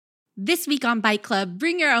This week on Bite Club,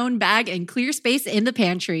 bring your own bag and clear space in the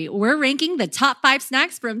pantry. We're ranking the top 5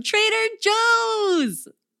 snacks from Trader Joe's.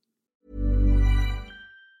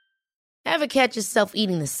 Ever catch yourself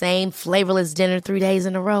eating the same flavorless dinner 3 days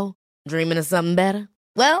in a row? Dreaming of something better?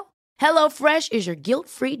 Well, HelloFresh is your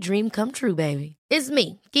guilt-free dream come true, baby. It's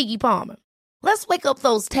me, Keke Palmer. Let's wake up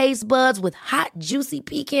those taste buds with hot, juicy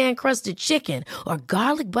pecan-crusted chicken or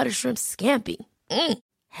garlic butter shrimp scampi.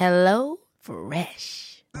 Hello Fresh.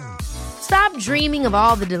 Stop dreaming of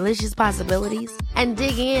all the delicious possibilities and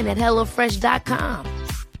dig in at HelloFresh.com.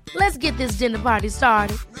 Let's get this dinner party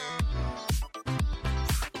started.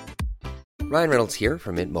 Ryan Reynolds here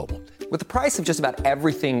from Mint Mobile. With the price of just about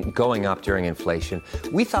everything going up during inflation,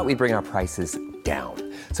 we thought we'd bring our prices down.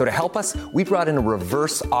 So to help us, we brought in a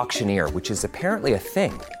reverse auctioneer, which is apparently a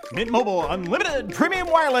thing. Mint Mobile Unlimited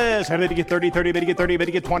Premium Wireless. How to get 30, 30, bit to get 30, bit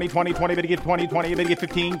to get 20, 20, 20, bit to get 20, 20, bit to get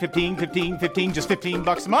 15, 15, 15, 15, just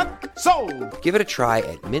 $15 a month? Sold! Give it a try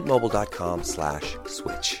at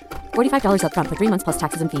mintmobile.com/switch. $45 up front for 3 months plus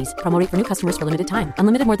taxes and fees. Promo rate for new customers for limited time.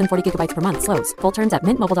 Unlimited more than 40 gigabytes per month. Slows full terms at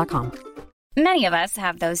mintmobile.com. Many of us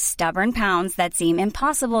have those stubborn pounds that seem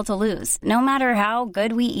impossible to lose, no matter how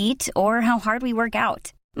good we eat or how hard we work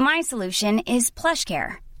out. My solution is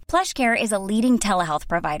PlushCare. PlushCare is a leading telehealth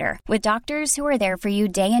provider with doctors who are there for you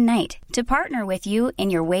day and night to partner with you in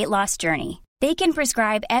your weight loss journey. They can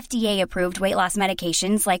prescribe FDA-approved weight loss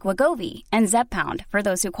medications like Wegovy and Zepbound for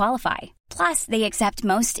those who qualify. Plus, they accept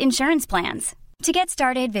most insurance plans. To get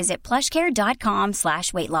started, visit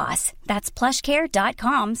plushcare.com/weightloss. That's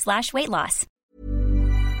plushcare.com/weightloss.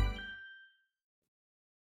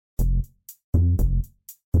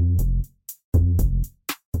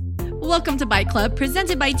 Welcome to Bite Club,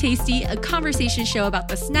 presented by Tasty, a conversation show about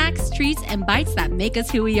the snacks, treats, and bites that make us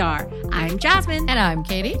who we are. I'm Jasmine. And I'm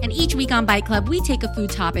Katie. And each week on Bite Club, we take a food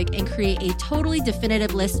topic and create a totally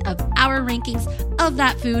definitive list of our rankings of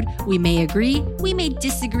that food. We may agree, we may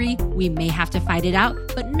disagree, we may have to fight it out,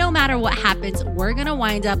 but no matter what happens, we're going to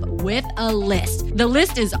wind up with a list. The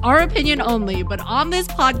list is our opinion only, but on this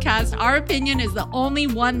podcast, our opinion is the only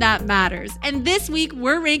one that matters. And this week,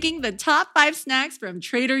 we're ranking the top 5 snacks from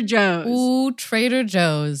Trader Joe's. Ooh, Trader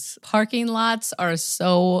Joe's. Parking lots are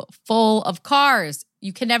so full of cars.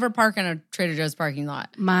 You can never park in a Trader Joe's parking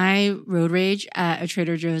lot. My road rage at a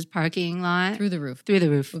Trader Joe's parking lot. Through the roof. Through the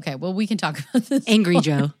roof. Okay, well, we can talk about this. Angry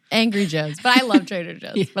Joe. Angry Joe's. But I love Trader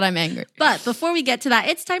Joe's, yeah. But I'm angry. But before we get to that,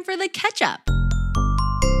 it's time for the catch-up.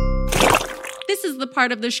 This is the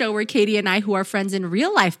part of the show where Katie and I, who are friends in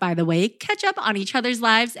real life, by the way, catch up on each other's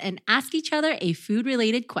lives and ask each other a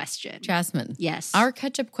food-related question. Jasmine. Yes. Our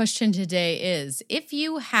catch-up question today is, if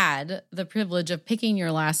you had the privilege of picking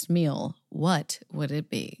your last meal, what would it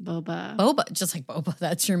be? Boba. Boba. Just like boba,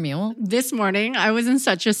 that's your meal? This morning, I was in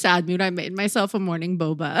such a sad mood. I made myself a morning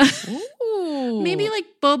boba. Ooh. Maybe like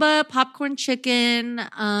boba, popcorn chicken,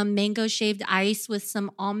 mango shaved ice with some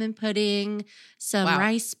almond pudding, some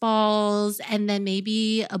rice balls, and then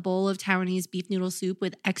maybe a bowl of Taiwanese beef noodle soup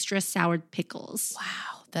with extra soured pickles.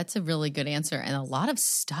 Wow. That's a really good answer and a lot of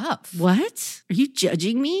stuff. What? Are you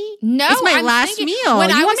judging me? No, it's my last meal. When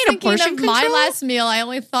you I want was me to portion of control? my last meal, I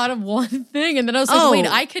only thought of one thing, and then I was like, "Wait,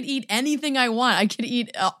 I could eat anything I want. I could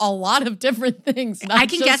eat a lot of different things. I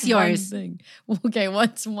can guess yours. Thing. Okay,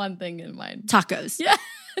 what's one thing in mind? Tacos. Yeah,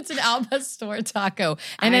 it's an al pastor taco,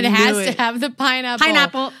 and it has to have the pineapple.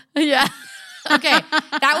 Pineapple. Yeah. Okay,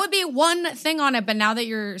 that would be one thing on it. But now that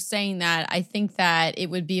you're saying that, I think that it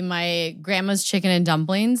would be my grandma's chicken and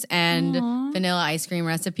dumplings and vanilla ice cream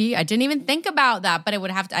recipe. I didn't even think about that, but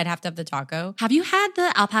I'd have to have the taco. Have you had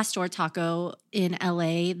the al pastor taco in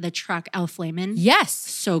LA, the truck El Flamin'? Yes.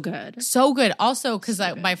 So good. So good. Also, because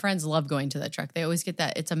my friends love going to that truck. They always get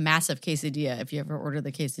that. It's a massive quesadilla if you ever order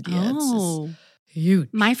the quesadilla. It's just huge.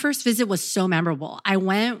 My first visit was so memorable. I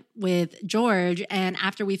went with George, and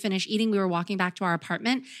after we finished eating, we were walking back to our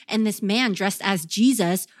apartment, and this man dressed as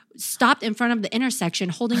Jesus stopped in front of the intersection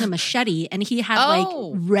holding a machete, and he had like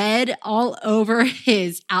red all over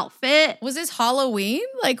his outfit. Was this Halloween?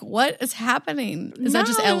 Like, what is happening? Is that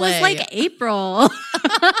just LA? It was like April.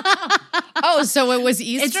 Oh, so it was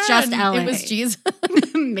Easter? It's just LA. It was Jesus?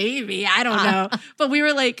 Maybe. I don't know. But we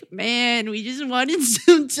were like, man, we just wanted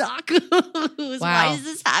some tacos. Wow. Why is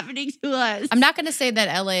this happening to us? I'm not going to say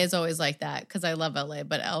that LA is always like that because I love LA,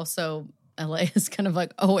 but also LA is kind of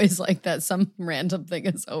like always like that. Some random thing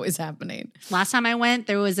is always happening. Last time I went,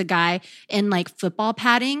 there was a guy in like football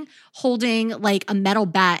padding holding like a metal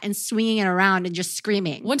bat and swinging it around and just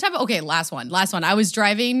screaming. One time, okay, last one. I was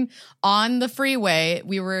driving on the freeway.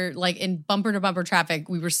 We were like in bumper to bumper traffic.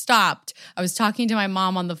 We were stopped. I was talking to my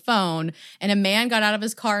mom on the phone and a man got out of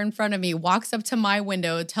his car in front of me, walks up to my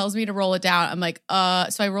window, tells me to roll it down. I'm like,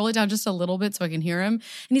 so I roll it down just a little bit so I can hear him.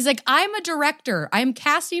 And he's like, I'm a director. I'm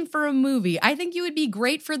casting for a movie. I think you would be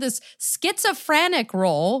great for this schizophrenic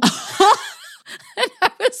role. And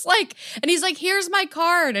I was like, and he's like, here's my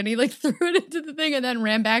card. And he like threw it into the thing and then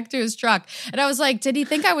ran back to his truck. And I was like, did he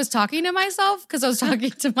think I was talking to myself? Because I was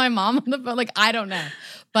talking to my mom on the phone. Like, I don't know.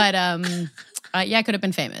 But yeah, I could have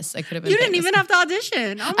been famous. I could have been. You didn't even have to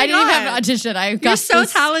audition. Oh my I didn't even have to audition. You're so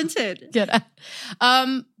talented. Good.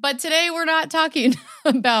 But today we're not talking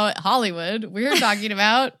about Hollywood. We're talking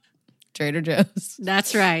about Trader Joe's.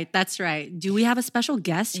 That's right. That's right. Do we have a special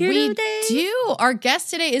guest here today? We do. Our guest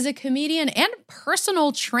today is a comedian and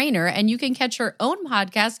personal trainer, and you can catch her own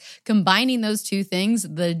podcast combining those two things,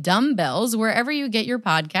 The Dumbbells, wherever you get your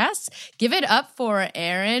podcasts. Give it up for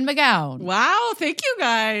Erin McGown. Wow. Thank you,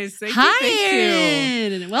 guys. Thank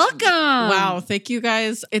Erin. Welcome. Wow. Thank you,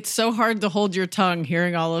 guys. It's so hard to hold your tongue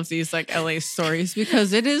hearing all of these like LA stories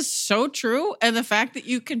because it is so true. And the fact that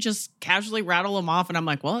you can just casually rattle them off and I'm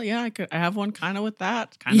like, well, yeah, I have one kind of with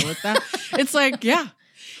that, kind of with that. It's like, yeah.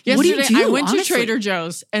 Yesterday, I went to Trader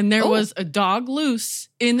Joe's and there was a dog loose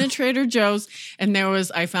in the Trader Joe's. And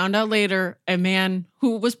I found out later, a man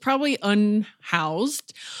who was probably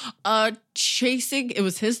unhoused, chasing. It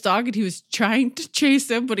was his dog and he was trying to chase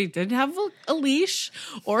him, but he didn't have a leash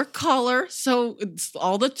or a collar. So it's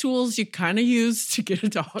all the tools you kind of use to get a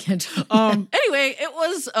dog. Anyway, it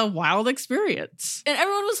was a wild experience. And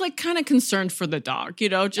everyone was like kind of concerned for the dog,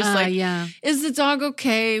 just is the dog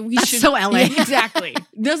okay? That's so LA. Yeah, exactly.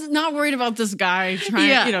 Not worried about this guy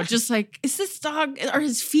trying, just like, is this dog, are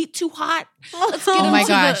his feet too hot?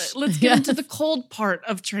 Let's get into the cold part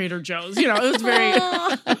of Trader Joe's. It was very...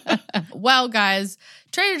 Well, guys,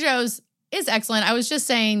 Trader Joe's is excellent. I was just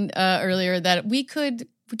saying earlier that we could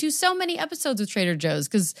do so many episodes with Trader Joe's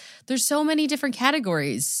because there's so many different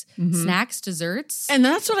categories. Snacks, desserts. And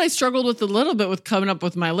that's what I struggled with a little bit with coming up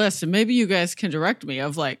with my list. And maybe you guys can direct me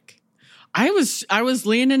of like, I was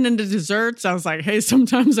leaning into desserts. I was like, hey,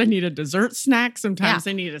 sometimes I need a dessert snack. Sometimes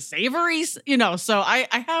I need a savory, so I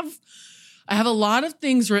have a lot of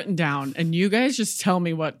things written down and you guys just tell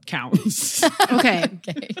me what counts. Okay.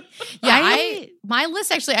 Yeah, my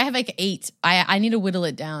list actually, I have like 8. I need to whittle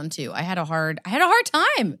it down too. I had a hard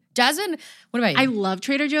time. Jasmine, what about you? I love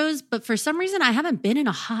Trader Joe's, but for some reason I haven't been in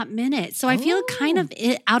a hot minute. So I feel kind of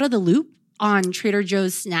out of the loop on Trader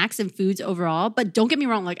Joe's snacks and foods overall. But don't get me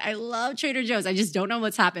wrong, like I love Trader Joe's. I just don't know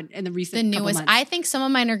what's happened in the recent couple months. I think some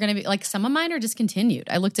of mine are going to be like, some of mine are discontinued.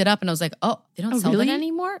 I looked it up and I was like, oh, they don't sell that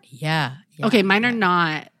anymore? Yeah. Okay, mine are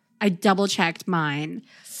not. I double checked mine.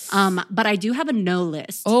 But I do have a no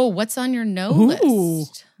list. Oh, what's on your no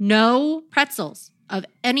list? No pretzels of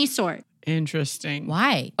any sort. Interesting.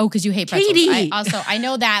 Why? Oh, because you hate pretzels. Katie. I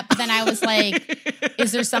know that, but then I was like,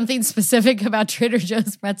 is there something specific about Trader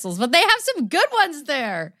Joe's pretzels? But they have some good ones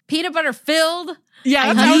there. Peanut butter filled. Yeah,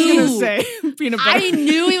 I was going to say peanut butter. I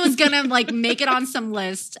knew he was going to like make it on some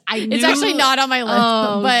list. It's actually not on my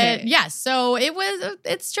list, but yeah, so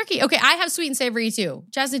it's tricky. Okay, I have sweet and savory too.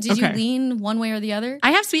 Jasmine, did you lean one way or the other?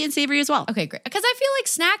 I have sweet and savory as well. Okay, great. Because I feel like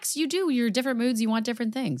snacks, you're different moods, you want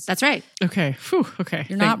different things. That's right. Okay. Whew, okay.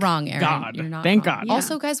 You're not wrong, Erin. God. You're not Thank wrong. God. Yeah.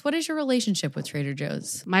 Also, guys, what is your relationship with Trader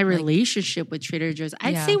Joe's? My relationship with Trader Joe's,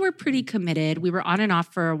 I'd say we're pretty committed. We were on and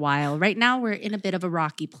off for a while. Right now, we're in a bit of a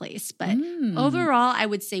rocky place. But overall, I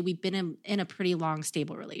would say we've been in a pretty long,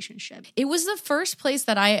 stable relationship. It was the first place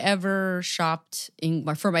that I ever shopped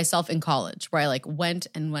for myself in college, where I like went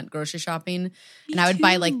grocery shopping, and I would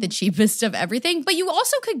buy like the cheapest of everything. But you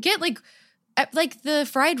also could get like the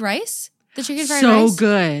fried rice. The chicken fried rice. So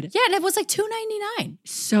good. Yeah, and it was like $2.99.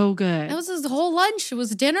 So good. That was the whole lunch. It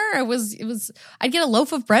was dinner. It was. I'd get a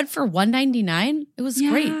loaf of bread for $1.99. It was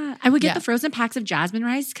great. I would get the frozen packs of jasmine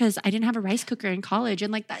rice because I didn't have a rice cooker in college,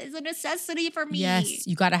 and like that is a necessity for me. Yes,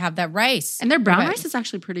 you got to have that rice. And their brown rice is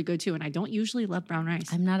actually pretty good too. And I don't usually love brown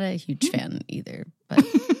rice. I'm not a huge fan either, but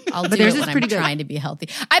I'll do it when I'm trying to be healthy.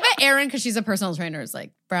 I bet Erin, because she's a personal trainer, is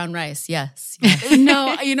like, brown rice, yes.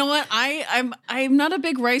 No, you know what? I'm not a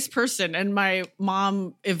big rice person. And my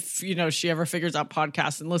mom, if she ever figures out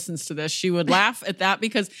podcasts and listens to this, she would laugh at that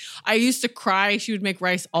because I used to cry. She would make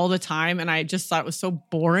rice all the time, and I just thought it was so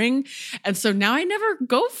boring. And so now I never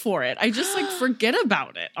go for it. I just forget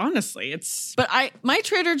about it. Honestly, my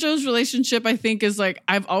Trader Joe's relationship, I think, is like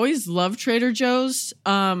I've always loved Trader Joe's.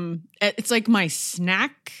 It's like my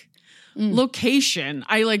snack location.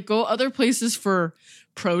 I like go other places for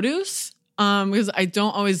produce because I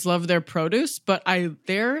don't always love their produce, but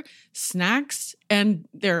their snacks, and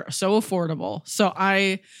they're so affordable. So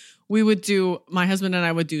my husband and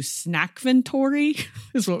I would do snackventory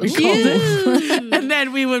is what we called it. And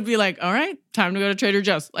then we would be like, all right, time to go to Trader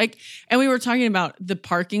Joe's. And we were talking about the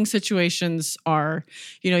parking situations are,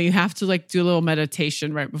 you have to do a little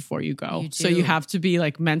meditation right before you go. So you have to be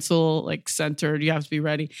mental, centered. You have to be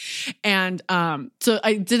ready. And so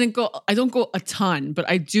I don't go a ton, but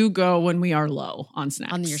I do go when we are low on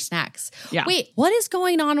snacks. On your snacks. Yeah. Wait, what is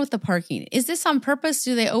going on with the parking? Is this on purpose?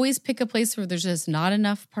 Do they always pick a place where there's just not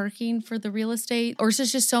enough parking for the real estate? Or is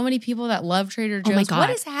this just so many people that love Trader Joe's? Oh my God. What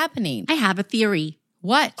is happening? I have a theory.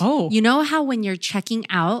 What? Oh. You know how when you're checking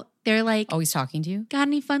out, they're like, Always talking to you? got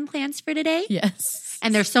any fun plans for today? Yes.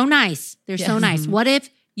 And they're so nice. They're so nice. What if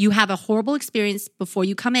you have a horrible experience before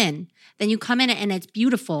you come in, then you come in and it's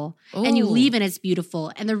beautiful, and you leave and it's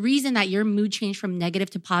beautiful. And the reason that your mood changed from negative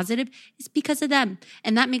to positive is because of them.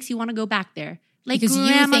 And that makes you want to go back there. Because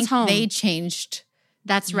you think home. They changed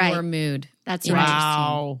That's right. your mood. That's right.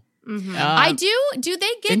 Wow. Mm-hmm. I do. Do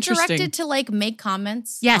they get directed to make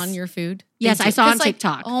comments on your food? Yes, I saw on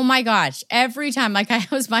TikTok. Oh my gosh. Every time, I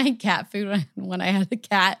was buying cat food when I had a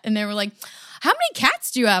cat, and they were like, how many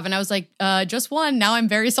cats do you have? And I was like, just one. Now I'm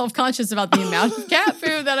very self-conscious about the amount of cat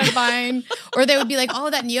food that I'm buying. Or they would be like,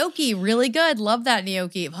 oh, that gnocchi, really good. Love that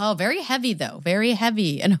gnocchi. Oh, very heavy though. Very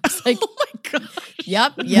heavy. And I was like, oh my God.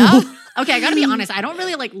 Yep. Okay, I gotta be honest. I don't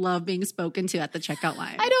really love being spoken to at the checkout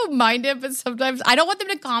line. I don't mind it, but sometimes I don't want them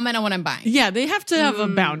to comment on what I'm buying. Yeah, they have to have a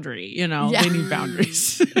boundary, They need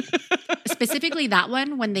boundaries. Specifically that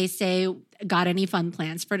one, when they say, got any fun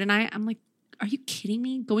plans for tonight? I'm like, are you kidding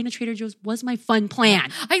me? Going to Trader Joe's was my fun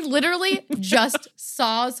plan. I literally just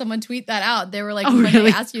saw someone tweet that out. They were like, when I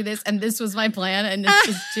asked you this, and this was my plan, and it's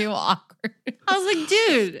just too awkward. I was like,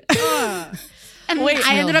 dude. And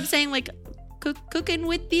I ended up saying cooking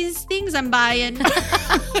with these things I'm buying.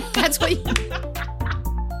 That's what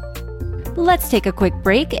Let's take a quick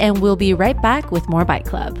break, and we'll be right back with more Bite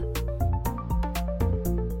Club.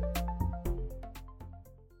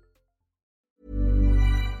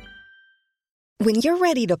 When you're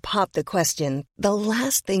ready to pop the question, the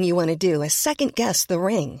last thing you want to do is second-guess the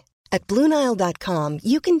ring. At BlueNile.com,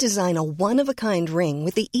 you can design a one-of-a-kind ring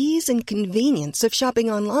with the ease and convenience of shopping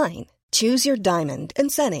online. Choose your diamond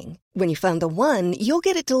and setting. When you find the one, you'll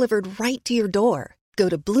get it delivered right to your door. Go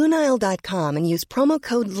to BlueNile.com and use promo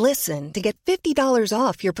code LISTEN to get $50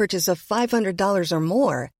 off your purchase of $500 or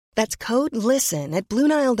more. That's code LISTEN at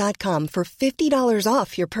BlueNile.com for $50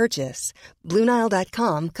 off your purchase.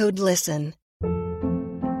 BlueNile.com, code LISTEN.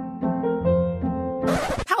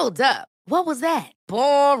 Hold up. What was that?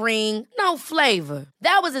 Boring. No flavor.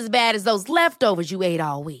 That was as bad as those leftovers you ate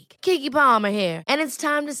all week. Keke Palmer here. And it's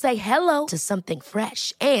time to say hello to something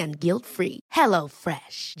fresh and guilt-free. Hello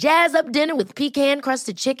Fresh. Jazz up dinner with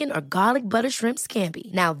pecan-crusted chicken or garlic butter shrimp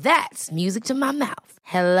scampi. Now that's music to my mouth.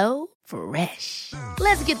 Hello Fresh.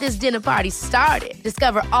 Let's get this dinner party started.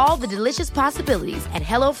 Discover all the delicious possibilities at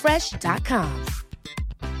HelloFresh.com.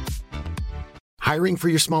 Hiring for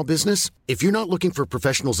your small business? If you're not looking for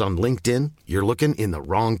professionals on LinkedIn, you're looking in the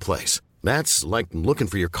wrong place. That's like looking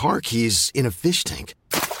for your car keys in a fish tank.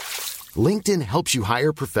 LinkedIn helps you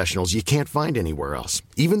hire professionals you can't find anywhere else,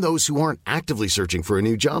 even those who aren't actively searching for a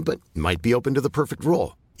new job but might be open to the perfect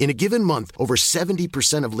role. In a given month, over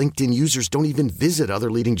 70% of LinkedIn users don't even visit other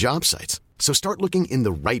leading job sites. So start looking in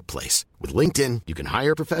the right place. With LinkedIn, you can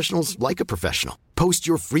hire professionals like a professional. Post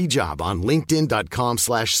your free job on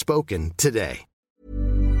linkedin.com/spoken today.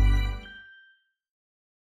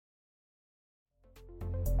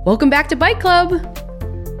 Welcome back to Bite Club.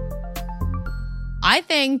 I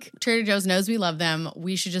think Trader Joe's knows we love them.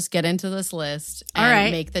 We should just get into this list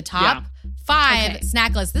and make the top 5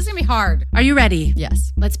 snack list. This is going to be hard. Are you ready?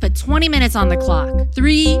 Yes. Let's put 20 minutes on the clock.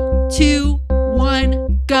 3, 2,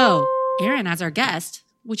 1, go. Erin, as our guest,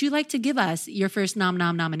 would you like to give us your first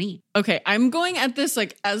nominee? Okay, I'm going at this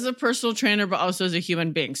as a personal trainer, but also as a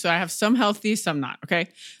human being. So I have some healthy, some not, okay?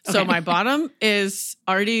 So my bottom is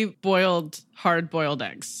already boiled, hard-boiled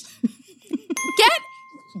eggs.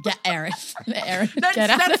 Get Erin. Erin, That's get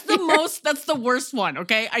out of here. That's the worst one,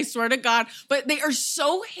 okay? I swear to God. But they are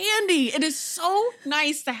so handy. It is so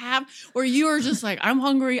nice to have where you are just like, I'm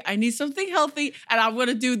hungry, I need something healthy, and I'm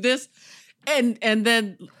gonna do this. And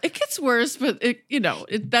then it gets worse, but that's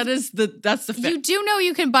the fit. You do know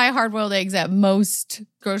you can buy hard-boiled eggs at most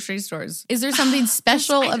grocery stores. Is there something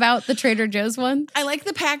special about the Trader Joe's one? I like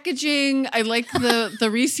the packaging. I like the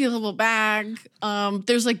resealable bag.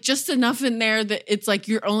 There's like just enough in there that it's like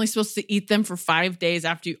you're only supposed to eat them for 5 days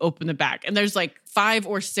after you open the bag. And there's like 5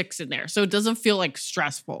 or 6 in there. So it doesn't feel like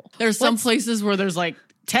stressful. There's some places where there's like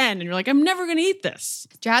 10 and you're like, I'm never going to eat this.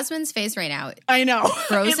 Jasmine's face right now. I know.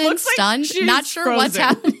 Frozen, Like stunned, not sure what's frozen.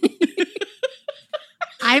 happening.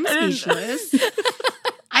 I'm speechless.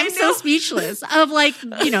 I'm so speechless of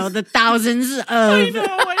the thousands of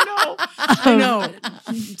I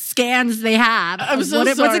know. scans they have. I'm so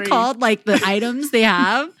What's sorry. it called? Like the items they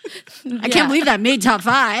have. I can't believe that made top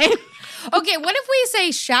 5. Okay, what if we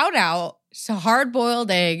say shout out to hard-boiled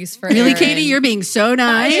eggs for Really, Erin? Katie, you're being so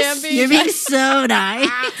nice. am being You're being so nice.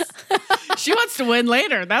 She wants to win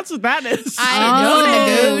later. That's what that is. I know Oh.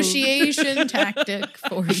 the negotiation tactic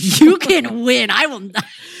for you. You can win. I will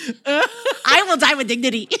die with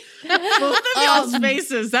dignity. Both of y'all's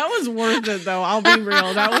faces. That was worth it, though. I'll be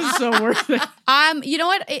real. That was so worth it. You know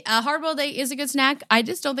what? A hard-boiled egg is a good snack. I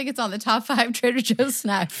just don't think it's on the top 5 Trader Joe's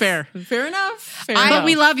snacks. Fair enough. But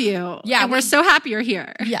we love you. Yeah, and we're so happy you're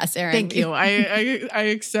here. Yes, Erin. Thank you. I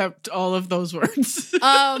accept all of those words.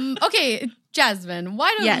 Okay, Jasmine,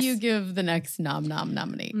 why don't Yes. you give the next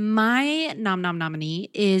nominee? My nom nominee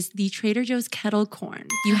is the Trader Joe's kettle corn.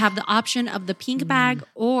 You have the option of the pink bag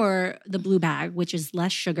or the blue bag, which is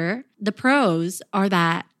less sugar. The pros are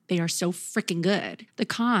that they are so freaking good. The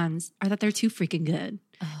cons are that they're too freaking good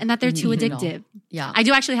and that they're too need it all. addictive. Yeah. I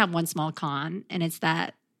do actually have one small con, and it's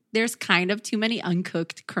that there's kind of too many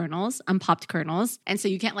unpopped kernels. And so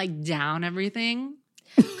you can't like down everything.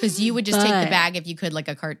 Because you would just take the But- bag if you could, like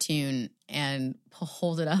a cartoon, and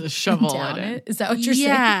hold it up, The shovel down it in. it. Is that what you're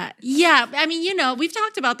saying? Yeah. I mean, we've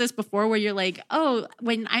talked about this before where you're like, oh,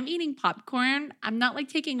 when I'm eating popcorn, I'm not like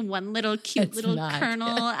taking one little cute It's little not. kernel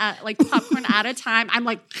at like popcorn at a time. I'm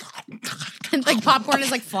like, And like popcorn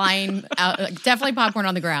is like flying out, like definitely popcorn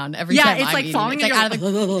on the ground every Yeah, time. it's I'm like eating falling it. It's in like out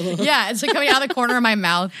of the yeah, it's like coming out of the corner of my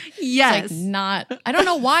mouth. yes. It's like not. I don't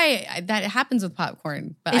know why that happens with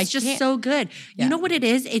popcorn, but It's just so good. Yeah. You know what it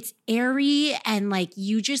is? It's airy and like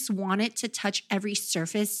you just want it to touch every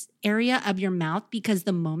surface area of your mouth because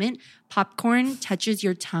the moment popcorn touches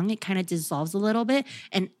your tongue, it kind of dissolves a little bit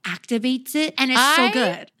and activates it. And it's so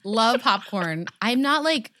good. Love popcorn. I'm not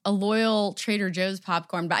like a loyal Trader Joe's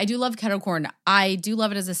popcorn, but I do love kettle corn. I do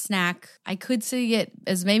love it as a snack. I could see it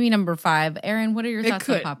as maybe number 5. Erin, what are your thoughts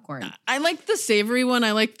on popcorn? I like the savory one.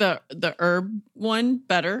 I like the herb one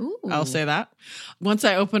better. Ooh. I'll say that. Once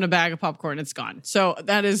I open a bag of popcorn, it's gone. So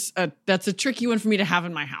that's a tricky one for me to have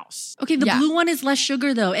in my house. Okay, the Yeah. blue one is less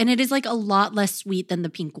sugar though, and it is like a lot less sweet than the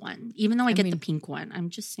pink one. Even though I get the pink one, I'm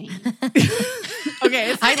just saying.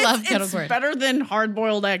 Okay, I love kettle corn. It's better than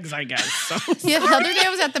hard-boiled eggs, I guess. So. Yeah, the other day I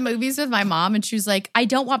was at the movies with my mom and she was like, I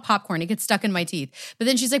don't want popcorn. It gets stuck in my teeth. But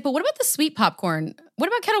then she's like, but what about the sweet popcorn? What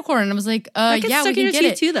about kettle corn? And I was like, That gets yeah, stuck we in can your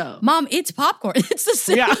get teeth it too, though. Mom, it's popcorn. It's the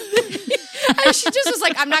same Yeah. thing. And she just was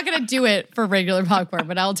like, I'm not going to do it for regular popcorn,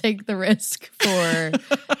 but I'll take the risk for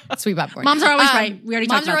sweet popcorn. Moms are always right. We already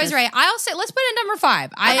talked Moms are about always this. right. I'll say, let's put it at number 5.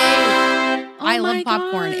 I my love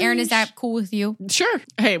popcorn. Erin, is that cool with you? Sure.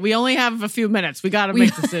 Hey, we only have a few minutes. We got to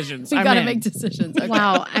make decisions. We I'm got to in. make decisions. Okay.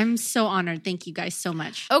 Wow, I'm so honored. Thank you guys so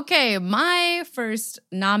much. Okay, my first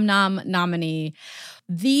nominee.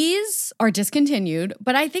 These are discontinued,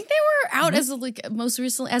 but I think they were out as like most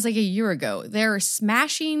recently as like a year ago. They're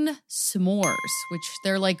Smashing S'mores, which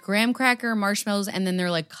they're like graham cracker marshmallows, and then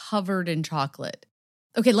they're like covered in chocolate.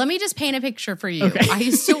 Okay, let me just paint a picture for you. Okay. I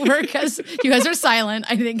used to work as you guys are silent.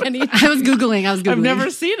 I think I need. I was Googling. I've never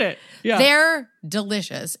seen it. Yeah. They're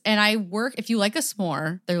delicious. And I work, if you like a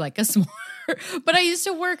s'more, they're like a s'more. But I used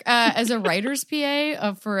to work as a writer's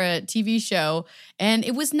PA for a TV show. And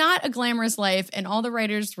it was not a glamorous life. And all the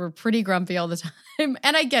writers were pretty grumpy all the time.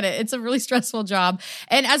 And I get it. It's a really stressful job.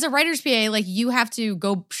 And as a writer's PA, like you have to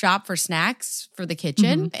go shop for snacks for the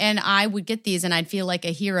kitchen. And I would get these and I'd feel like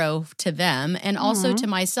a hero to them and also to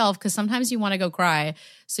myself because sometimes you want to go cry.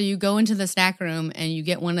 So you go into the snack room and you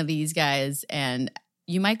get one of these guys and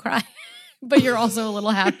you might cry, but you're also a little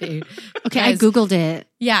happy. Okay, I Googled it.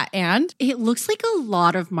 Yeah, and? It looks like a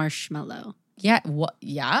lot of marshmallow. Yeah, what?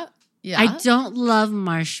 Yeah. I don't love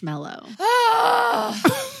marshmallow.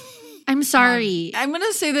 I'm I'm sorry. I'm going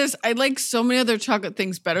to say this. I like so many other chocolate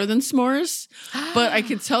things better than s'mores, but I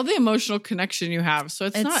can tell the emotional connection you have. So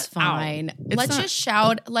it's not fine.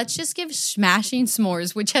 Let's just give Smashing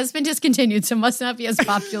S'mores, which has been discontinued, so must not be as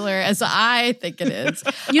popular as I think it is.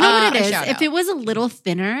 You know what it is? If it was a little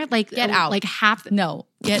thinner, like get out. Like half. No.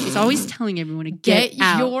 He's always telling everyone to get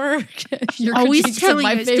out. Your always telling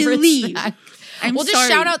my us favorite to leave. snack. We'll just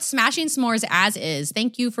shout out Smashing S'mores as is.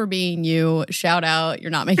 Thank you for being you. Shout out. You're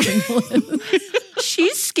not making list.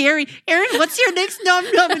 She's scary. Erin, what's your next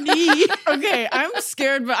nominee? Okay, I'm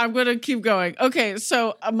scared, but I'm going to keep going. Okay,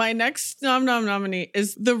 so my next nominee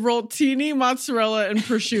is the Roltini mozzarella and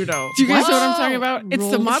prosciutto. Do you guys know what I'm talking about? It's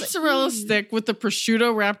the mozzarella stick with the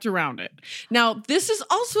prosciutto wrapped around it. Now, this is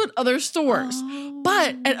also at other stores,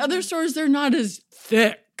 but at other stores, they're not as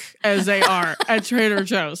thick as they are at Trader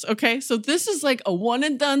Joe's. Okay. So this is like a one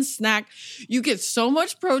and done snack. You get so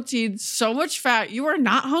much protein, so much fat. You are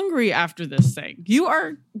not hungry after this thing.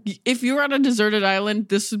 If you're on a deserted island,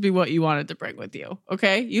 this would be what you wanted to bring with you.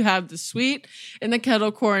 Okay. You have the sweet and the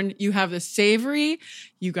kettle corn. You have the savory.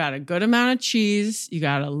 You got a good amount of cheese. You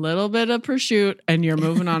got a little bit of prosciutto and you're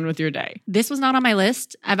moving on with your day. This was not on my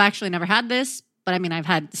list. I've actually never had this. But I mean, I've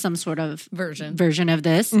had some sort of version of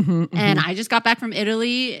this. And I just got back from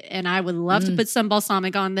Italy and I would love to put some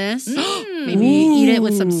balsamic on this. Maybe eat it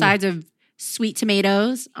with some sides of sweet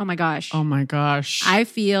tomatoes. Oh my gosh. Oh my gosh. I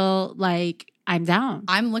feel like I'm down.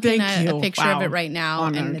 I'm looking at a picture of it right now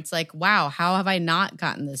and it's like, wow, how have I not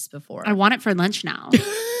gotten this before? I want it for lunch now.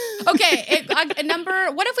 Okay,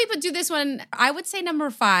 what if we do this one? I would say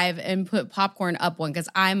number 5 and put popcorn up one because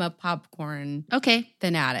I'm a popcorn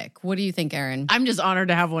fanatic. What do you think, Erin? I'm just honored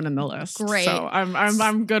to have one in the list. Great. So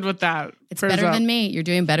I'm good with that. It's better than me. You're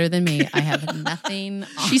doing better than me. I have nothing.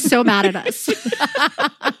 She's so mad at us.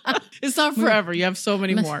 It's not forever. You have so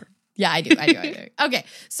many more. Yeah, I do. Okay,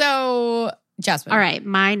 so Jasmine. All right.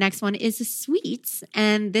 My next one is sweets.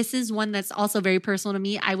 And this is one that's also very personal to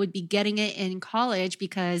me. I would be getting it in college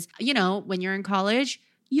because, you know, when you're in college,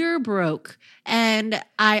 you're broke. And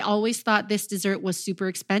I always thought this dessert was super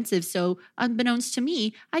expensive. So unbeknownst to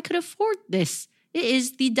me, I could afford this. It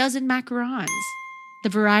is the dozen macarons. The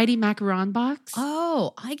variety macaron box.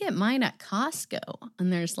 Oh, I get mine at Costco.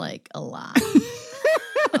 And there's like a lot.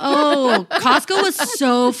 Oh, Costco was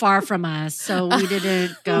so far from us, so we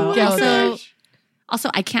didn't go. Also,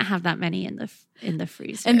 I can't have that many in the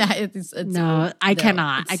freezer. And that I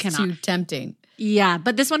cannot. It's too tempting. Yeah,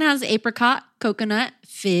 but this one has apricot, coconut,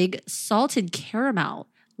 fig, salted caramel,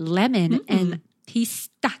 lemon, and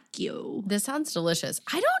pistachio. This sounds delicious.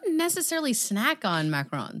 I don't necessarily snack on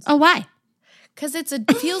macarons. Oh, why? Because it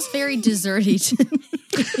feels very desserty to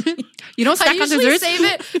me. You don't snack on desserts? I usually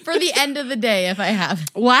save it for the end of the day if I have.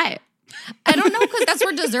 Why? I don't know, because that's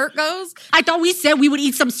where dessert goes. I thought we said we would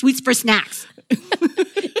eat some sweets for snacks.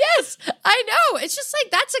 Yes, I know. It's just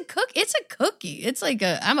like, it's a cookie. It's like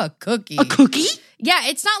I'm a cookie. A cookie? Yeah,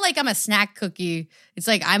 it's not like I'm a snack cookie. It's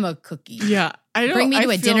like I'm a cookie. Yeah. Bring me to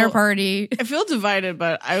a dinner party. I feel divided,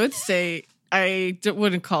 but I would say I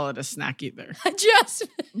wouldn't call it a snack either.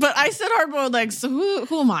 But I said hard-boiled eggs, so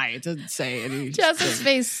who am I to say any? Jasmine's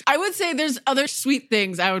face. I would say there's other sweet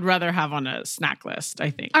things I would rather have on a snack list, I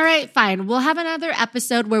think. All right, fine. We'll have another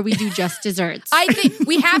episode where we do just desserts. I think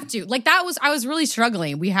we have to. Like I was really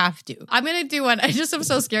struggling. We have to. I'm going to do one. I just am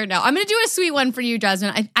so scared now. I'm going to do a sweet one for you,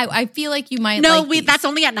 Jasmine. I feel like you might that's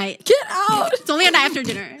only at night. Get out. It's only at night after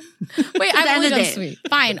dinner. Wait, I'm only done sweet.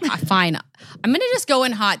 Fine. I'm going to just go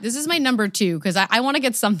in hot. This is my number 2 because I want to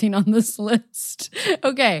get something on this list.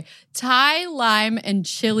 Okay. Thai, lime, and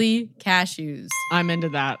chili cashews. I'm into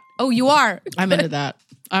that. Oh, you are? I'm into that.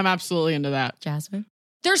 I'm absolutely into that. Jasmine?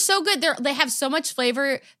 They're so good. They have so much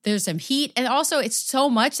flavor. There's some heat. And also it's so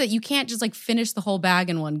much that you can't just like finish the whole bag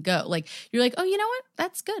in one go. Like you're like, oh, you know what?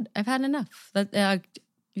 That's good. I've had enough.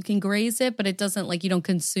 You can graze it, but it doesn't you don't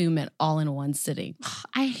consume it all in one sitting.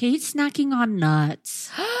 I hate snacking on nuts.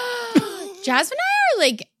 Jasmine and I are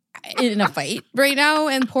like in a fight right now,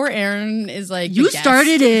 and poor Erin is like, you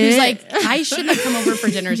started it. He's like, I shouldn't have come over for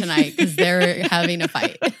dinner tonight because they're having a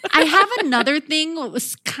fight. I have another thing that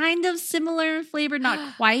was kind of similar in flavor,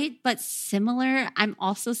 not quite, but similar. I'm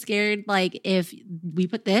also scared, if we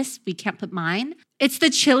put this, we can't put mine. It's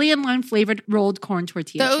the chili and lime flavored rolled corn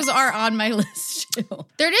tortilla Those chips. are on my list too.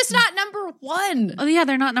 They're just not number 1. Oh yeah,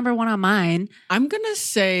 they're not number 1 on mine. I'm going to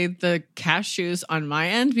say the cashews on my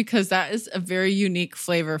end because that is a very unique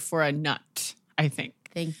flavor for a nut, I think.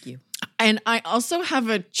 Thank you. And I also have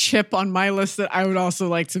a chip on my list that I would also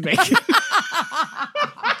like to make.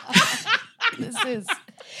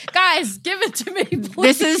 Guys, give it to me,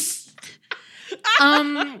 please.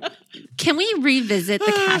 Can we revisit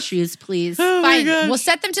the cashews, please? Fine. We'll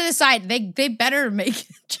set them to the side. They better make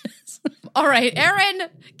it. All right, Erin,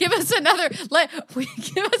 give us another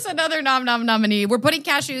nominee. We're putting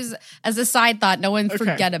cashews as a side thought. No one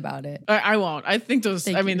forget about it. I won't. I think those.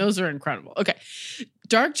 Those are incredible. Okay,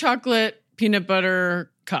 dark chocolate peanut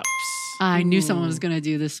butter cups. I knew someone was going to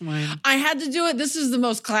do this one. I had to do it. This is the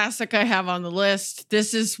most classic I have on the list.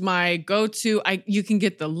 This is my go-to. You can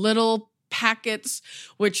get the little packets,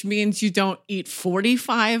 which means you don't eat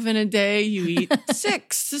 45 in a day. You eat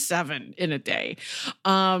 6 to 7 in a day.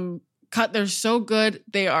 They're so good.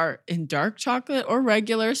 They are in dark chocolate or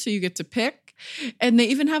regular, so you get to pick. And they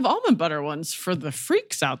even have almond butter ones for the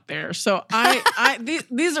freaks out there. So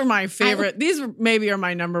these are my favorite. These maybe are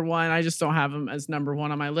my number one. I just don't have them as number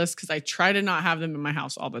one on my list because I try to not have them in my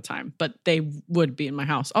house all the time. But they would be in my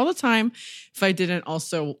house all the time if I didn't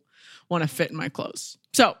also want to fit in my clothes.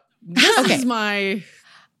 So this is my...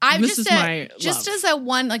 Just as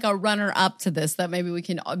a runner up to this that maybe we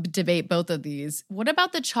can debate both of these. What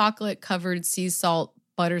about the chocolate covered sea salt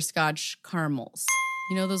butterscotch caramels?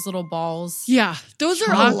 You know those little balls? Yeah, those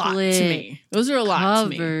are a lot to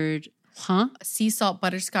me. Huh? Sea salt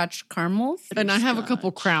butterscotch caramels. And I have a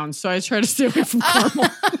couple crowns, so I try to stay away from caramel.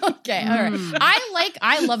 Okay, all right.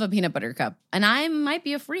 I love a peanut butter cup, and I might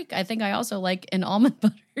be a freak. I think I also like an almond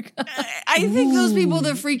butter cup. I think those people are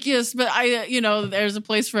the freakiest, but there's a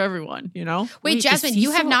place for everyone, Wait, Jasmine,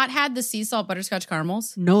 you have not had the sea salt butterscotch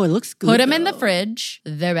caramels? No, it looks good. Put them in the fridge.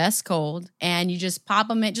 They're best cold, and you just pop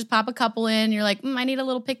them in. Just pop a couple in. You're like, I need a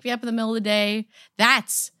little pick me up in the middle of the day.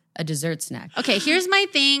 That's a dessert snack. Okay, here's my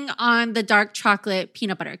thing on the dark chocolate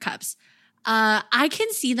peanut butter cups. I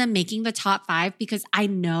can see them making the top 5 because I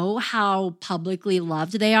know how publicly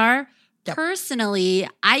loved they are. Yep. Personally,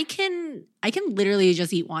 I can literally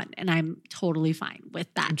just eat one and I'm totally fine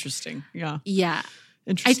with that. Interesting. Yeah. Yeah.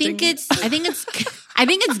 Interesting. I think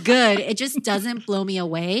it's good. It just doesn't blow me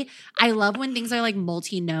away. I love when things are like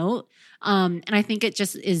multi-note. And I think it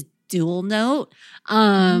just is dual note.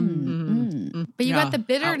 But you got the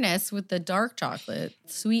bitterness with the dark chocolate,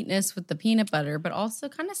 sweetness with the peanut butter, but also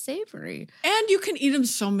kind of savory. And you can eat them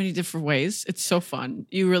so many different ways. It's so fun.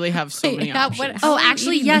 You really have so many options.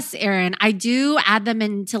 Actually, yes, Erin. I do add them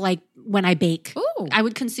into when I bake. Ooh. I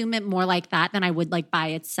would consume it more like that than I would by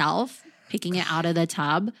itself, picking it out of the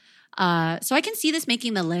tub. So I can see this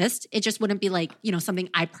making the list. It just wouldn't be something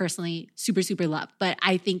I personally super, super love. But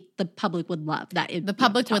I think the public would love that. The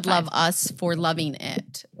public would love us for loving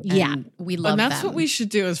it. Yeah. We love them. And that's what we should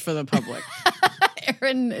do is for the public.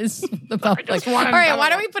 Erin is the public. All right, why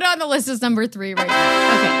don't we put it on the list as number 3 right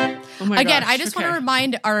now? Okay. Oh my Again, gosh, I just want to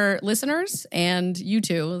remind our listeners and you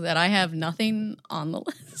two that I have nothing on the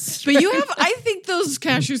list. But you have, I think those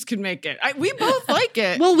cashews can make it. We both like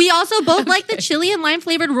it. Well, we also both like the chili and lime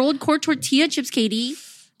flavored rolled core tortilla chips, Katie.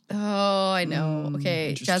 Oh, I know.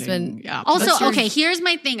 Okay, Jasmine. Yeah. Also, here's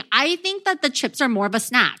my thing. I think that the chips are more of a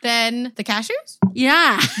snack than the cashews.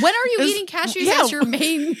 Yeah. When are you eating cashews as your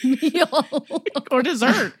main meal or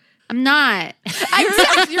dessert? I'm not.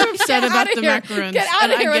 You're upset about the macarons. Get out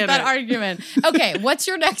of here with that argument. Okay, what's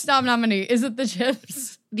your next nominee? Is it the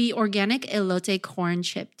chips? The organic elote corn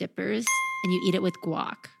chip dippers, and you eat it with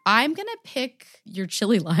guac. I'm going to pick your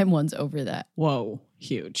chili lime ones over that. Whoa,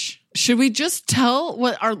 huge. Should we just tell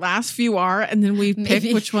what our last few are and then we pick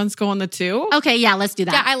which ones go on the 2? Okay, yeah, let's do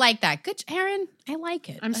that. Yeah, I like that. Good, Erin. I like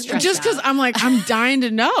it. I'm stressed just because I'm dying to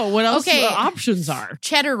know what else the options are.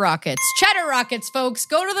 Cheddar rockets. Cheddar rockets, folks.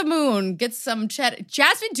 Go to the moon. Get some cheddar.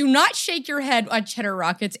 Jasmine, do not shake your head on cheddar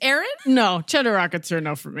rockets. Erin? No, cheddar rockets are a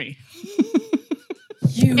no for me.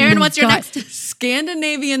 Erin, what's your next?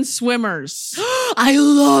 Scandinavian swimmers. I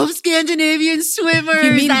love Scandinavian swimmers.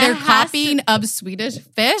 You mean they're copying of Swedish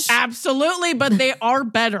fish? Absolutely, but they are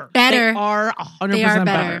better. They are 100%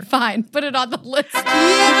 better. Fine, put it on the list.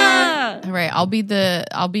 Yeah. All right, I'll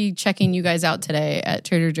be checking you guys out today at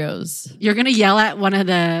Trader Joe's. You're gonna yell at one of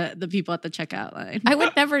the people at the checkout line. I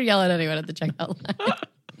would never yell at anyone at the checkout line.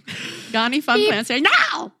 Got any fun plans?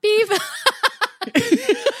 No! Beep.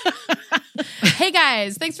 Hey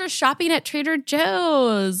guys, thanks for shopping at Trader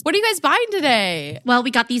Joe's. What are you guys buying today? Well, we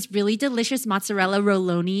got these really delicious mozzarella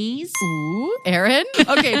rollonis. Ooh, Erin?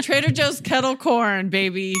 Okay, Trader Joe's kettle corn,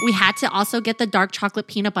 baby. We had to also get the dark chocolate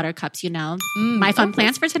peanut butter cups, My fun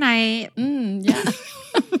plans for tonight. Yeah.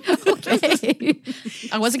 Okay.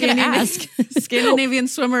 I wasn't going to ask. Scandinavian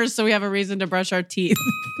swimmers, so we have a reason to brush our teeth.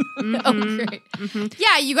 Oh, great. Mm-hmm.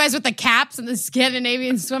 Yeah, you guys with the caps and the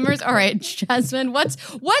Scandinavian swimmers. All right, Jasmine, what's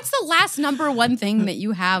the last number 1 thing that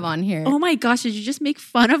you have on here? Oh my gosh, did you just make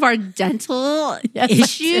fun of our dental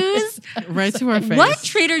issues? Right to our face. What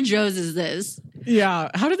Trader Joe's is this? Yeah.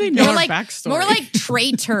 How do they know our like backstory? more like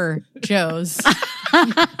Trader Joe's.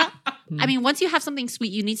 I mean, once you have something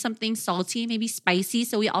sweet, you need something salty, maybe spicy.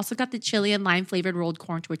 So we also got the chili and lime flavored rolled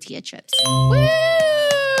corn tortilla chips.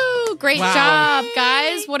 Woo! Great job,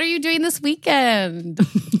 guys. What are you doing this weekend?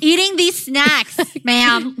 Eating these snacks,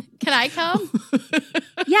 ma'am. Can I come?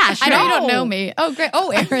 Yeah, sure. I know you don't know me. Oh, great. Oh,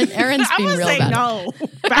 Erin's being real about no.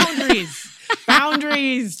 Boundaries.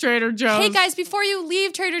 Boundaries, Trader Joe's. Hey, guys, before you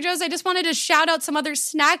leave Trader Joe's, I just wanted to shout out some other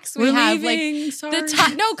snacks we We're have. leaving. Like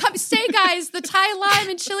Sorry. come stay, guys. The Thai lime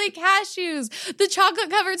and chili cashews, the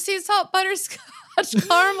chocolate-covered sea salt butterscotch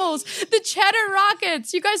caramels, the cheddar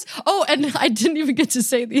rockets. You guys, and I didn't even get to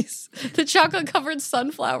say these. The chocolate-covered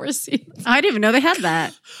sunflower seeds. I didn't even know they had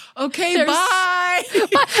that. Okay, There's- bye.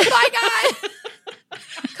 Bye, guys.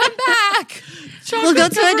 Come back. We'll go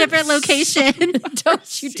to a different location.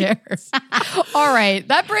 Don't you dare. All right.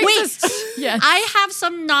 That brings us. Yes. I have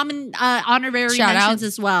some honorary Shout mentions outs?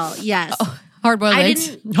 as well. Yes. Hard-boiled I eggs.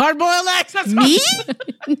 didn't. Hard-boiled eggs. That's Me?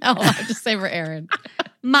 No, I have to say for Erin.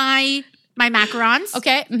 My macarons.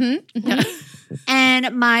 Okay. Mm-hmm.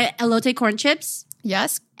 And my elote corn chips.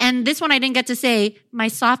 Yes. And this one I didn't get to say, my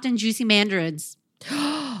soft and juicy mandarins.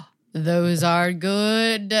 Those are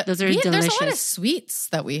good. Those are There's a lot of delicious. sweets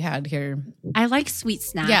that we had here. I like sweet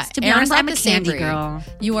snacks. Yeah, To be Erin's honest, I'm not a the candy savory. girl.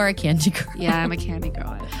 You are a candy girl. Yeah, I'm a candy girl.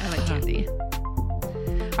 I like candy.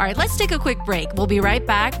 All right, let's take a quick break. We'll be right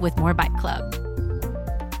back with more Bite Club.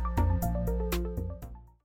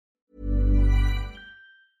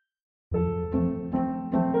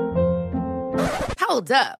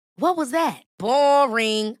 Hold up. What was that?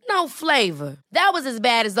 Boring. No flavor. That was as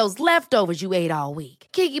bad as those leftovers you ate all week.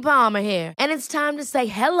 Keke Palmer here, and it's time to say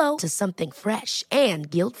hello to something fresh and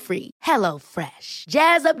guilt-free. Hello Fresh.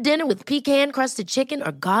 Jazz up dinner with pecan-crusted chicken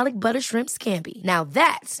or garlic butter shrimp scampi. Now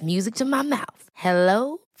that's music to my mouth.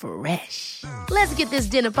 Hello Fresh. Let's get this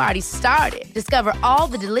dinner party started. Discover all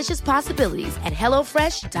the delicious possibilities at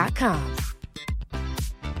hellofresh.com.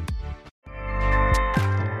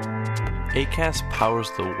 Acast powers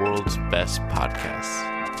the world's best podcasts.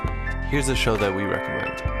 Here's a show that we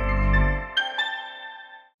recommend.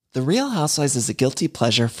 The Real Housewives is a guilty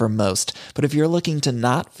pleasure for most, but if you're looking to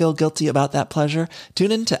not feel guilty about that pleasure,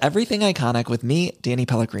 tune in to Everything Iconic with me, Danny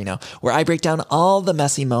Pellegrino, where I break down all the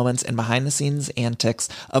messy moments and behind-the-scenes antics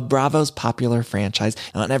of Bravo's popular franchise.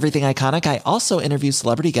 And on Everything Iconic, I also interview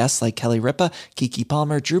celebrity guests like Kelly Ripa, Keke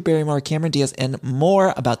Palmer, Drew Barrymore, Cameron Diaz, and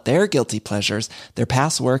more about their guilty pleasures, their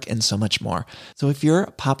past work, and so much more. So if you're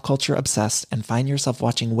pop culture obsessed and find yourself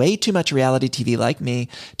watching way too much reality TV like me,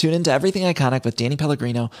 tune in to Everything Iconic with Danny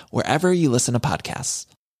Pellegrino, wherever you listen to podcasts.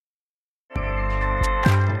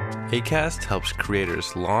 Acast helps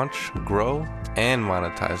creators launch, grow, and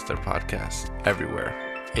monetize their podcasts everywhere.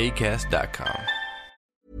 Acast.com.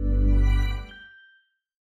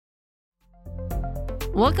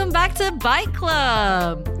 Welcome back to Bite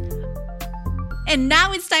Club. And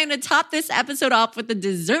now it's time to top this episode off with the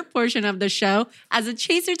dessert portion of the show. As a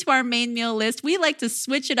chaser to our main meal list, we like to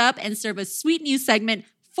switch it up and serve a sweet new segment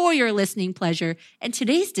for your listening pleasure. And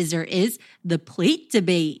today's dessert is the plate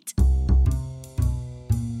debate.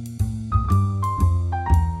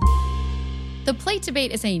 The Plate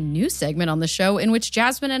Debate is a new segment on the show in which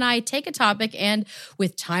Jasmine and I take a topic and,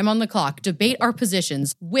 with time on the clock, debate our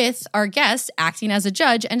positions with our guest acting as a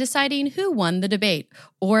judge and deciding who won the debate,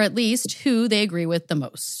 or at least who they agree with the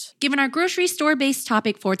most. Given our grocery store-based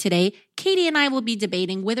topic for today, Katie and I will be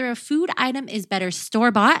debating whether a food item is better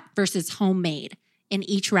store-bought versus homemade. In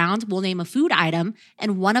each round, we'll name a food item,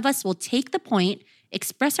 and one of us will take the point,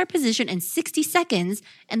 express our position in 60 seconds,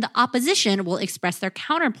 and the opposition will express their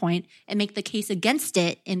counterpoint and make the case against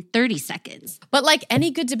it in 30 seconds. But like any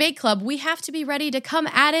good debate club, we have to be ready to come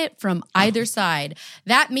at it from either side.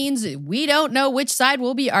 That means we don't know which side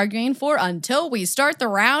we'll be arguing for until we start the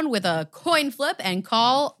round with a coin flip and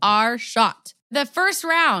call our shot. The first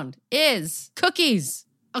round is cookies.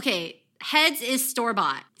 Okay, heads is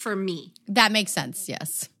store-bought for me. That makes sense,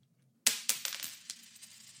 yes.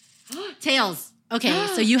 Tails. Okay,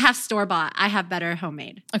 so you have store-bought. I have better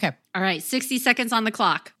homemade. Okay. All right, 60 seconds on the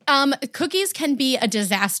clock. Cookies can be a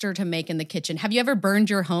disaster to make in the kitchen. Have you ever burned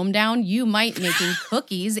your home down? You might making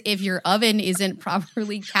cookies if your oven isn't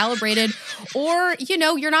properly calibrated, or,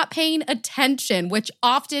 you're not paying attention, which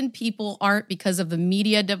often people aren't because of the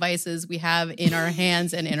media devices we have in our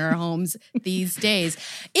hands and in our homes these days.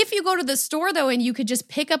 If you go to the store, though, and you could just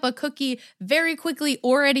pick up a cookie very quickly,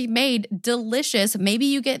 already made, delicious, maybe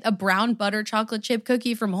you get a brown butter chocolate chip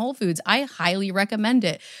cookie from Whole Foods. I highly recommend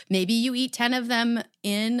it. Maybe you eat 10 of them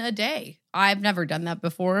in a day. I've never done that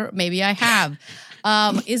before. Maybe I have.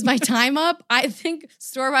 Is my time up? I think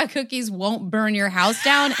store-bought cookies won't burn your house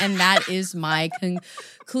down, and that is my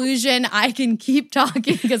conclusion. I can keep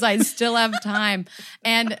talking because I still have time.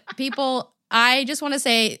 And people, I just want to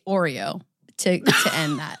say Oreo to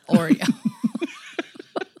end that. Oreo.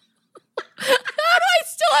 How do I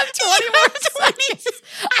still have 20 more seconds?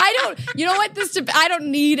 You know what? I don't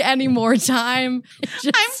need any more time.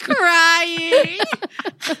 I'm crying.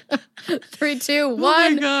 3, 2, 1. Oh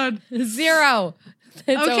my God. 0.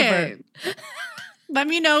 It's over. Let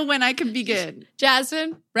me know when I can begin.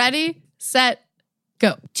 Jasmine, ready, set,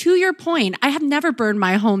 go. To your point, I have never burned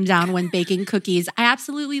my home down when baking cookies. I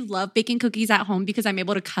absolutely love baking cookies at home because I'm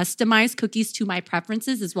able to customize cookies to my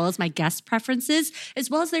preferences as well as my guests' preferences, as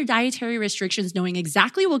well as their dietary restrictions, knowing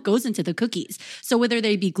exactly what goes into the cookies. So whether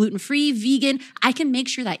they be gluten-free, vegan, I can make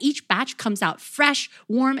sure that each batch comes out fresh,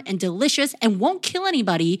 warm, and delicious and won't kill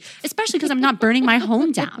anybody, especially because I'm not burning my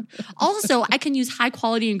home down. Also, I can use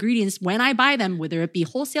high-quality ingredients when I buy them, whether it be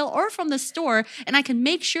wholesale or from the store, and I can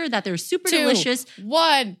make sure that they're super 2, delicious.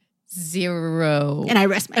 1, 0. And I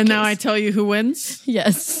rest my case. And now I tell you who wins?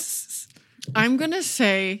 Yes. I'm going to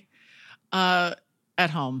say at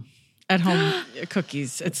home. At home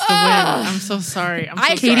cookies. It's the win. I'm so sorry.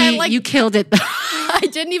 Katie, you killed it. I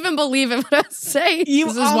didn't even believe it what I was saying. You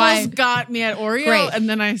this is almost why. got me at Oreo. Great. And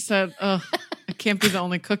then I said, oh, it can't be the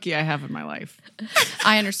only cookie I have in my life.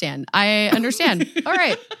 I understand. All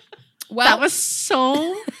right. Well, that was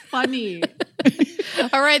so funny.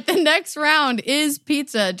 All right. The next round is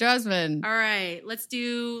pizza. Jasmine. All right. Let's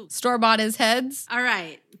do store-bought is heads. All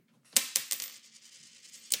right.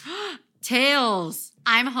 Tails.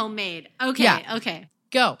 I'm homemade. Okay. Yeah. Okay.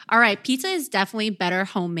 Go. All right. Pizza is definitely better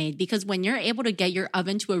homemade because when you're able to get your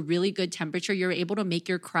oven to a really good temperature, you're able to make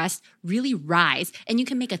your crust really rise. And you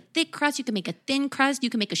can make a thick crust. You can make a thin crust. You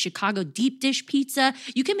can make a Chicago deep dish pizza.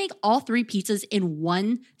 You can make all 3 pizzas in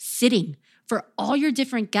one sitting for all your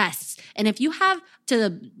different guests. And if you have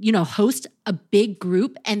to, host a big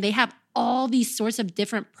group and they have all these sorts of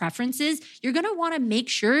different preferences, you're going to want to make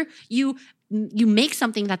sure you make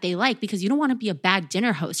something that they like because you don't want to be a bad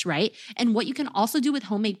dinner host, right? And what you can also do with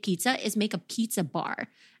homemade pizza is make a pizza bar.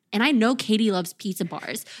 And I know Katie loves pizza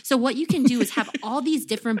bars. So what you can do is have all these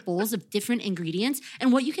different bowls of different ingredients.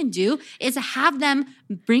 And what you can do is have them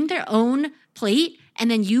bring their own plate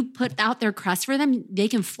and then you put out their crust for them. They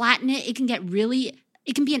can flatten it. It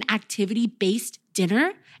can be an activity-based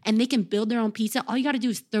dinner and they can build their own pizza. All you got to do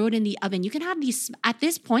is throw it in the oven. You can have these, at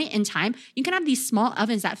this point in time, you can have these small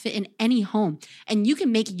ovens that fit in any home. And you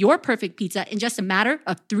can make your perfect pizza in just a matter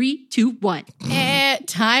of 3, 2, 1.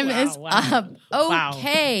 Time is up.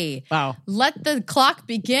 Okay. Wow. Let the clock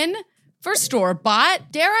begin for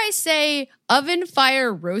store-bought. Dare I say oven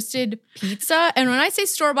fire roasted pizza? And when I say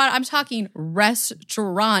store-bought, I'm talking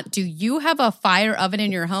restaurant. Do you have a fire oven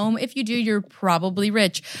in your home? If you do, you're probably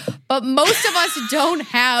rich. But most of us don't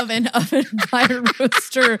have an oven fire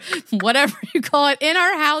roaster, whatever you call it, in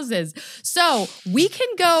our houses. So we can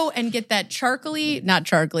go and get that not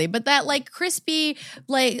charcoaly, but that like crispy,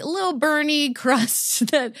 like little burny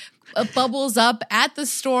crust that bubbles up at the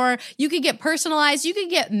store. You could get personalized. You could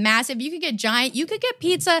get massive. You could get giant. You could get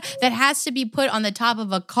pizza that has to be put on the top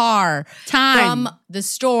of a car from the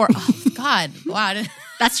store. Oh, God. Wow.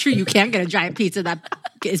 That's true. You can't get a giant pizza that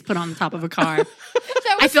is put on the top of a car.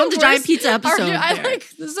 I filmed a giant pizza episode.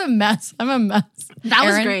 This is a mess. I'm a mess. That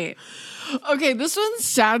Erin? was great. Okay, this one's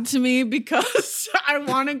sad to me because I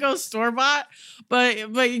want to go store-bought, but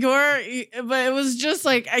it was just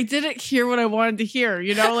like I didn't hear what I wanted to hear,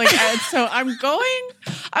 so I'm going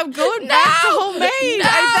back to homemade.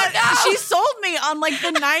 She sold me on like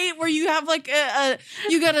the night where you have like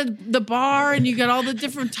you got the bar and you got all the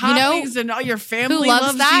different toppings and all your family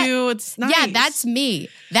loves that? you. It's nice. Yeah, that's me.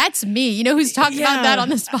 That's me. You know who's talked about that on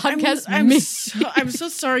this podcast? I'm so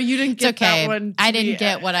sorry you didn't get that one. I didn't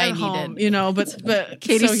get what I needed. But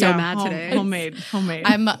Katie's so mad today. Homemade.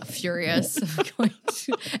 I'm furious.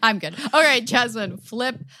 I'm good. All right, Jasmine,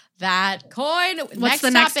 flip that coin. What's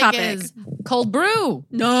the next topic? Is cold brew.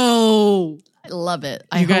 No. I love it.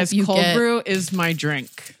 You guys, cold brew is my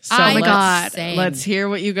drink. So oh my God. Let's hear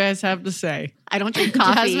what you guys have to say. I don't drink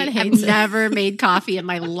coffee. Jasmine I've hates it. never made coffee in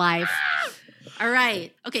my life. All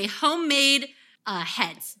right. Okay, homemade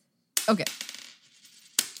heads. Okay.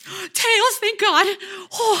 Tails, thank God.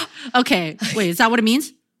 Oh. Okay, wait, is that what it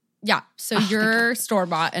means? Yeah. So you're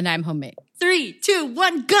store-bought and I'm homemade. 3, 2,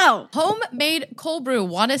 1, go. Homemade cold brew.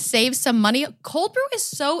 Want to save some money? Cold brew is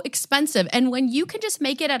so expensive. And when you can just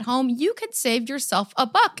make it at home, you can save yourself a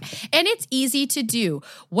buck. And it's easy to do.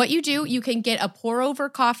 What you do, you can get a pour over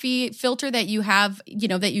coffee filter that you have,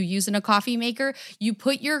 that you use in a coffee maker. You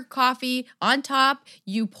put your coffee on top,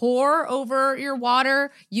 you pour over your water,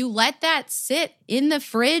 you let that sit in the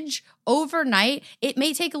fridge overnight. It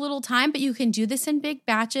may take a little time, but you can do this in big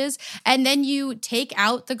batches. And then you take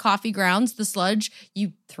out the coffee grounds, the sludge,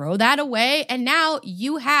 you throw that away. And now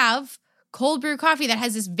you have cold brew coffee that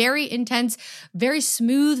has this very intense, very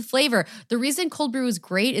smooth flavor. The reason cold brew is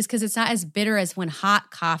great is because it's not as bitter as when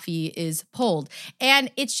hot coffee is pulled.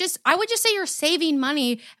 And I would just say you're saving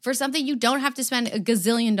money for something you don't have to spend a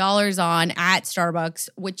gazillion dollars on at Starbucks,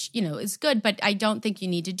 which, is good, but I don't think you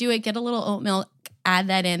need to do it. Get a little oat milk. Add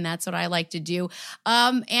that in. That's what I like to do.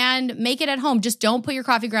 And make it at home. Just don't put your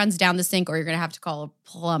coffee grounds down the sink or you're going to have to call a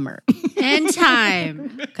plumber. In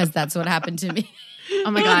time. Because that's what happened to me.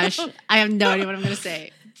 Oh my gosh. I have no idea what I'm going to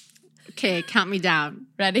say. Okay, count me down.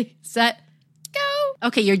 Ready, set, go.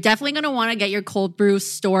 Okay, you're definitely going to want to get your cold brew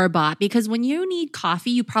store-bought because when you need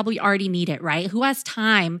coffee, you probably already need it, right? Who has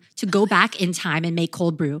time to go back in time and make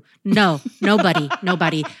cold brew? No,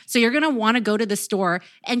 nobody. So you're going to want to go to the store.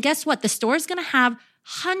 And guess what? The store is going to have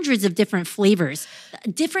hundreds of different flavors,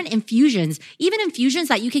 different infusions, even infusions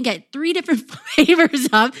that you can get 3 different flavors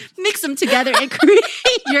of, mix them together and create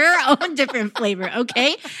your own different flavor,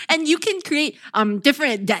 okay? And you can create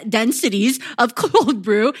different densities of cold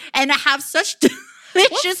brew and have such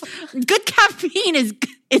delicious, good caffeine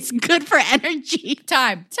it's good for energy.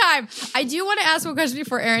 Time. I do want to ask one question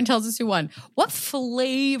before Erin tells us who won. What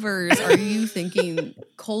flavors are you thinking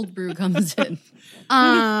cold brew comes in?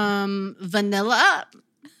 Vanilla,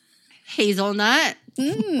 hazelnut,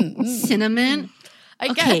 cinnamon.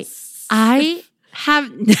 I guess. I've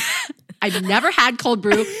never had cold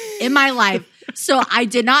brew in my life, so I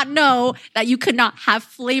did not know that you could not have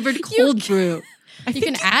flavored cold brew. You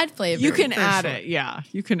can add flavor. You can add it. Yeah,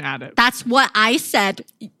 you can add it. That's what I said.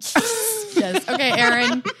 Yes. Okay,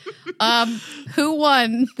 Erin. Who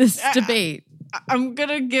won this debate? I'm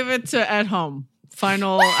gonna give it to At Home.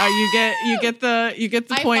 Final. You get the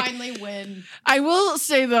point. I finally win. I will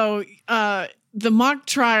say though, the mock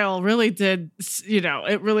trial really did.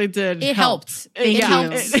 It really did. It help. helped. It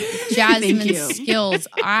helps Jasmine's skills.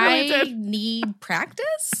 I need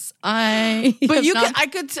practice. I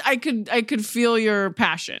could feel your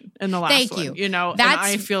passion in the last Thank one. you. And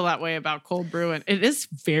I feel that way about cold brew, and it is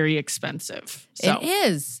very expensive. So. It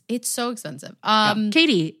is. It's so expensive.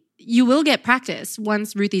 Katie, you will get practice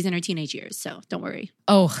once Ruthie's in her teenage years, so don't worry.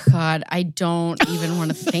 Oh God, I don't even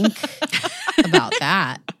want to think about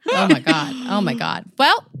that. Oh my God.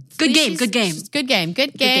 Well, Good game.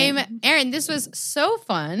 Erin, this was so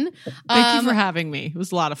fun. Thank you for having me. It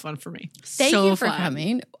was a lot of fun for me. Thank you for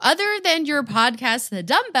coming. Other than your podcast, The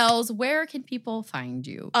Dumbbells, where can people find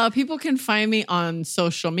you? People can find me on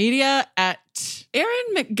social media at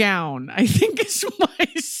Erin McGown, I think is my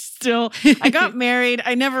still. I got married.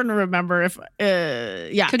 I never remember if, Congrats.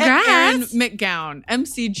 Erin McGown,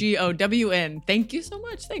 McGown. Thank you so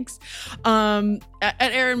much. Thanks. At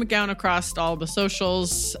Erin McGown across all the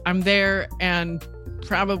socials. I'm there and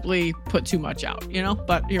probably put too much out,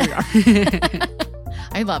 but here we are.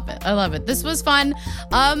 I love it. This was fun.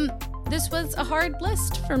 This was a hard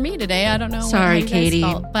list for me today. I don't know. Sorry, how you guys Katie.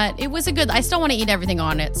 felt, but it was I still want to eat everything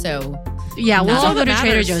on it. So yeah, we'll all go to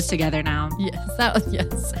Trader Joe's together now. Yes.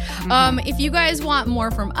 Mm-hmm. If you guys want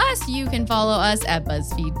more from us, you can follow us at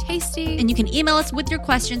BuzzFeed Tasty. And you can email us with your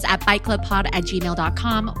questions at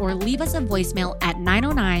bikeclubpod@gmail.com or leave us a voicemail at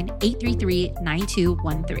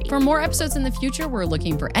 909-833-9213. For more episodes in the future, we're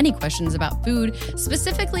looking for any questions about food,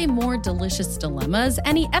 specifically more delicious dilemmas,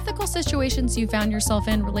 any ethical situations you found yourself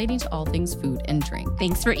in relating to all things food and drink.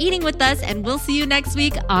 Thanks for eating with us, and we'll see you next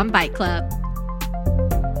week on Bike Club.